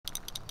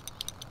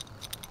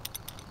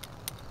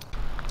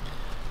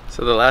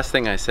So the last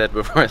thing I said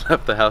before I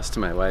left the house to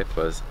my wife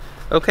was,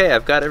 okay,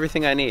 I've got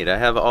everything I need. I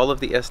have all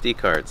of the SD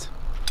cards.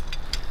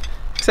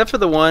 Except for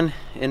the one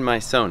in my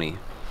Sony.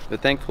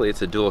 But thankfully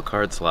it's a dual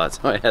card slot,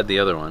 so I had the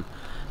other one,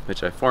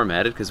 which I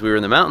formatted because we were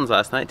in the mountains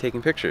last night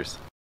taking pictures.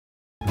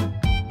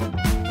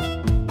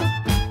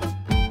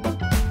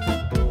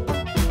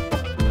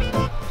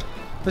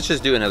 Let's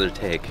just do another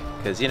take,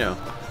 because you know,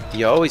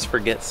 you always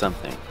forget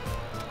something.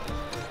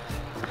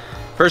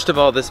 First of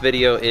all, this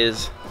video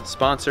is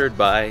sponsored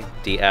by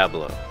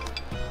Diablo.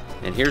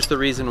 And here's the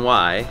reason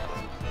why.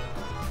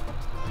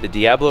 The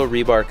Diablo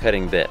rebar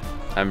cutting bit.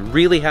 I'm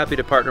really happy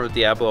to partner with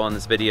Diablo on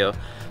this video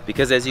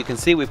because as you can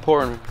see, we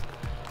form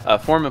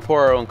and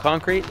pour our own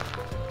concrete.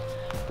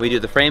 We do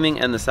the framing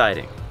and the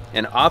siding.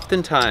 And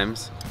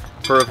oftentimes,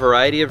 for a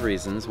variety of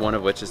reasons, one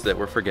of which is that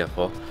we're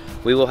forgetful,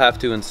 we will have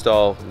to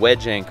install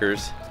wedge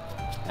anchors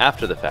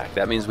after the fact.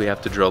 That means we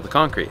have to drill the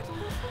concrete.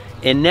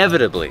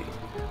 Inevitably,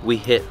 we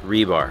hit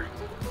rebar.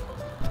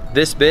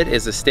 This bit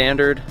is a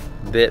standard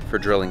bit for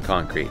drilling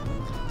concrete.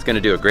 It's going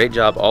to do a great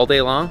job all day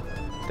long.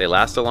 They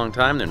last a long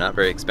time, they're not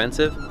very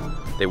expensive.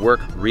 They work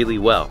really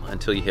well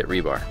until you hit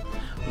rebar.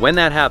 When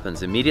that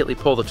happens, immediately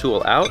pull the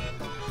tool out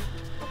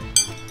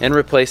and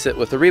replace it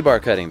with a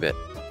rebar cutting bit.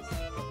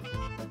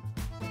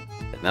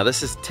 Now this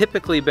has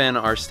typically been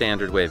our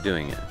standard way of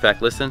doing it. In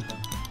fact, listen.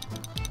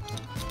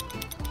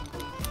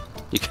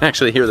 You can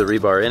actually hear the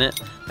rebar in it.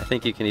 I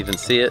think you can even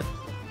see it.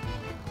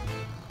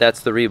 That's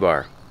the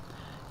rebar.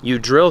 You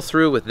drill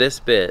through with this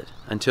bit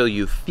until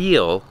you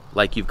feel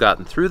like you've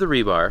gotten through the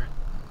rebar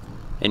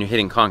and you're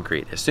hitting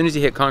concrete. As soon as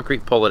you hit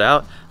concrete, pull it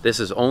out. This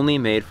is only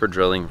made for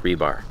drilling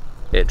rebar.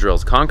 It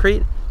drills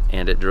concrete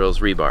and it drills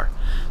rebar.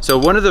 So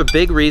one of the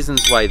big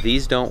reasons why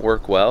these don't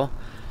work well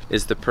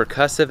is the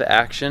percussive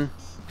action.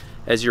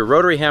 As your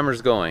rotary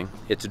hammer's going,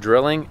 it's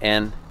drilling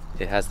and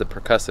it has the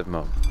percussive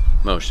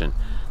motion.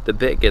 The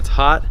bit gets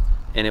hot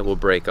and it will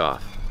break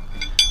off.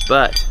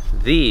 But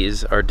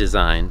these are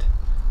designed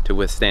to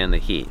withstand the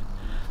heat.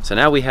 So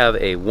now we have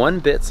a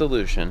one bit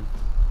solution.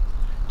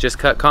 Just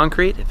cut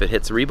concrete. If it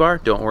hits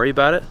rebar, don't worry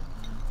about it.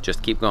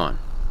 Just keep going.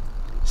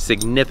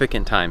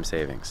 Significant time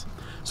savings.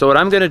 So what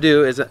I'm going to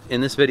do is, in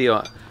this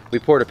video, we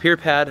poured a pier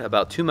pad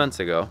about 2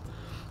 months ago.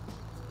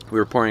 We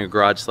were pouring a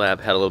garage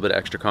slab, had a little bit of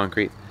extra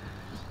concrete,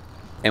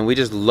 and we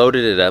just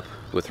loaded it up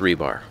with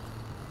rebar.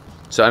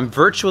 So I'm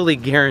virtually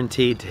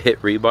guaranteed to hit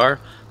rebar,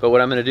 but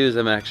what I'm going to do is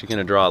I'm actually going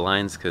to draw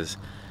lines because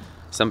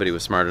somebody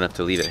was smart enough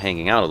to leave it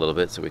hanging out a little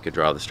bit so we could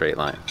draw the straight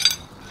line. Is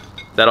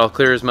that all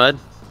clear as mud?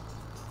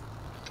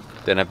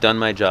 Then I've done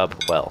my job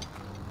well.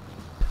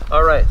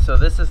 Alright, so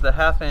this is the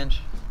 1/2 inch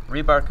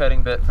rebar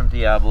cutting bit from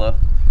Diablo.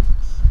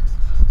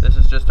 This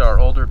is just our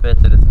older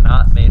bit that is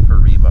not made for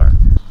rebar.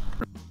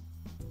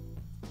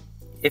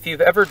 If you've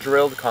ever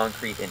drilled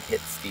concrete and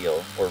hit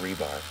steel or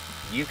rebar,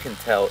 you can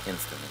tell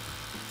instantly.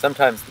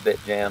 Sometimes the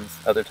bit jams,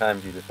 other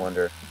times you just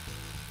wonder,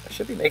 I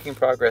should be making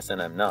progress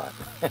and I'm not.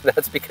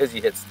 That's because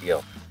you hit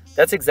steel.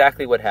 That's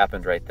exactly what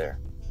happened right there.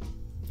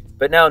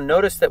 But now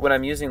notice that when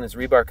I'm using this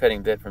rebar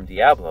cutting bit from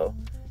Diablo,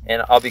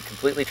 and I'll be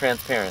completely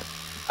transparent,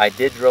 I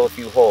did drill a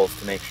few holes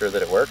to make sure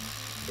that it worked.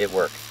 It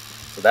worked.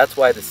 So that's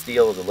why the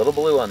steel is a little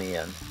blue on the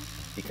end,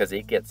 because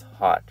it gets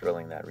hot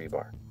drilling that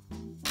rebar.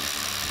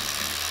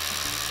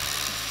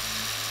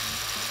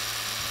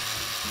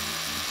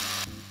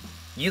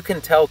 You can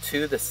tell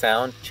too the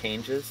sound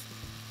changes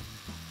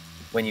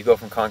when you go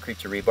from concrete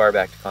to rebar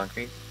back to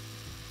concrete.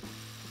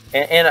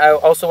 And I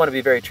also want to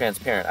be very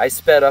transparent. I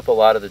sped up a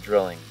lot of the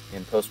drilling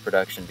in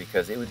post-production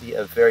because it would be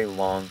a very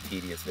long,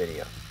 tedious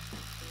video.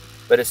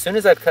 But as soon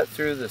as I've cut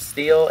through the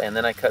steel and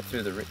then I cut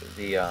through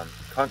the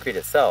concrete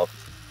itself,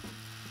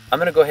 I'm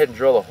going to go ahead and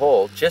drill a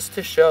hole just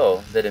to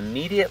show that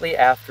immediately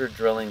after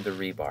drilling the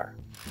rebar,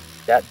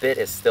 that bit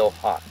is still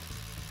hot.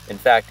 In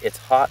fact, it's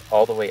hot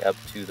all the way up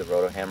to the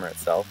roto hammer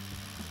itself.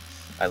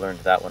 I learned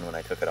that one when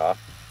I took it off.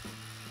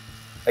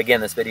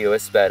 Again, this video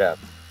is sped up,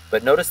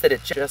 but notice that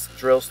it just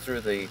drills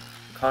through the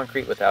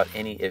concrete without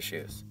any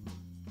issues.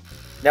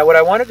 Now what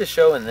I wanted to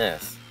show in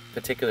this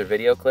particular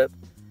video clip,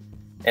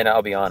 and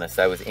I'll be honest,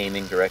 I was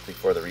aiming directly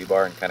for the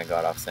rebar and kind of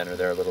got off center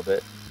there a little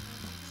bit,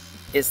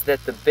 is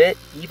that the bit,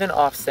 even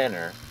off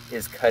center,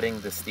 is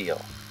cutting the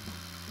steel.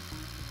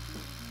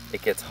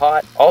 It gets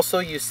hot. Also,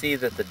 you see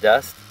that the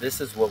dust,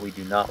 this is what we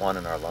do not want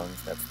in our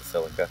lungs, that's the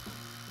silica.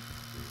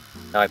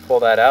 Now I pull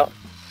that out,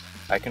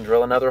 I can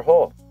drill another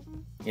hole.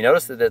 You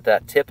notice that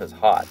that tip is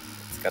hot.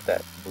 It's got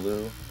that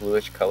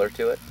bluish color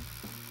to it.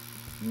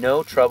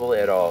 No trouble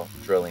at all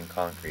drilling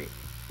concrete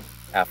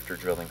after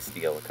drilling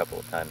steel a couple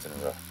of times in a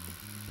row.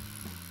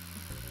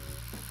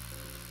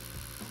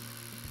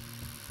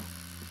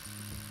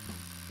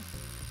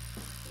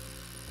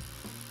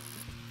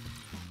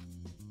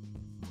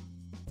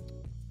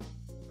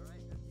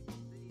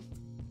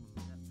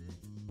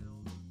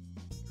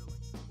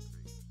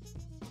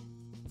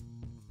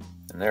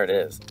 And there it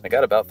is. I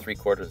got about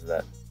 3/4 of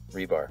that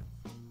rebar.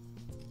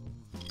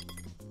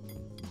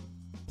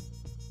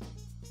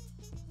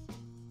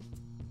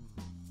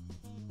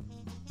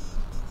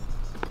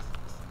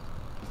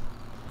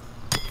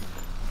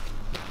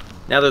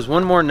 Now there's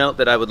one more note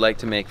that I would like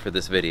to make for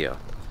this video.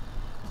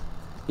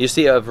 You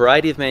see, a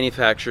variety of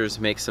manufacturers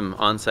make some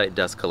on-site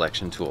dust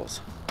collection tools,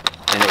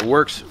 and it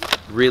works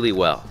really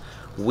well.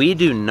 We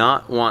do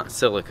not want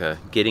silica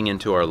getting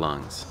into our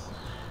lungs.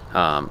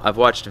 I've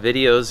watched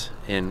videos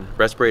in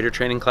respirator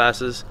training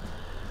classes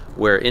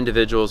where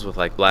individuals with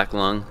like black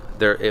lung,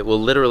 it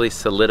will literally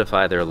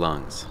solidify their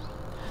lungs.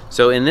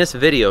 So in this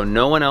video,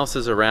 no one else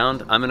is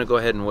around. I'm gonna go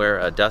ahead and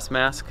wear a dust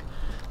mask.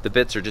 The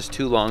bits are just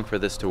too long for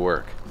this to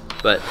work.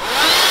 But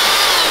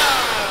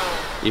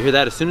you hear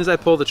that? As soon as I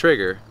pull the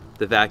trigger,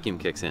 the vacuum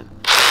kicks in.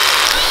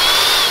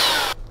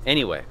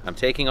 Anyway, I'm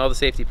taking all the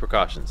safety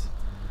precautions.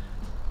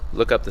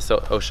 Look up the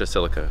OSHA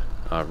silica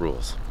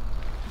rules.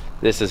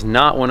 This is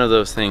not one of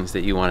those things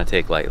that you want to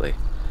take lightly.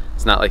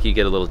 It's not like you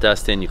get a little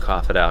dust in, you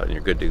cough it out, and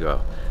you're good to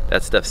go.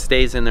 That stuff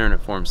stays in there and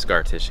it forms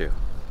scar tissue.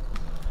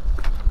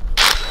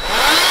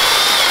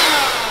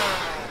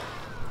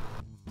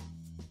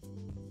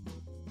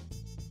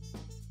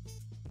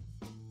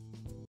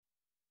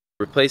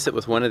 Replace it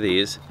with one of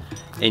these,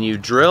 and you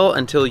drill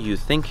until you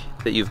think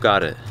that you've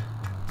got a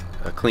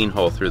clean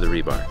hole through the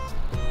rebar.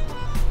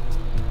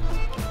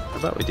 How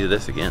about we do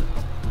this again?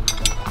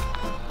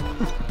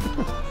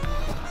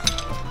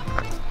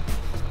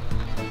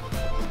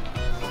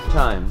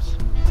 Times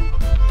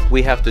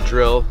we have to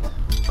drill.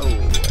 Oh,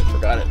 I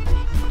forgot it.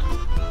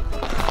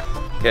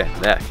 Okay,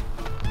 back.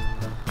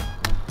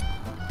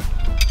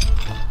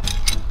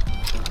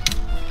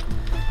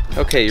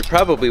 Okay, you're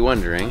probably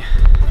wondering,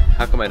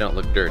 how come I don't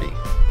look dirty?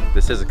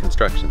 This is a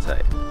construction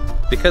site.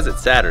 Because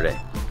it's Saturday.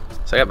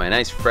 So I got my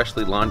nice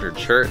freshly laundered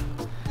shirt.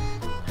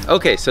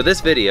 Okay, so this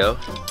video,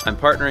 I'm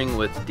partnering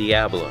with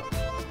Diablo.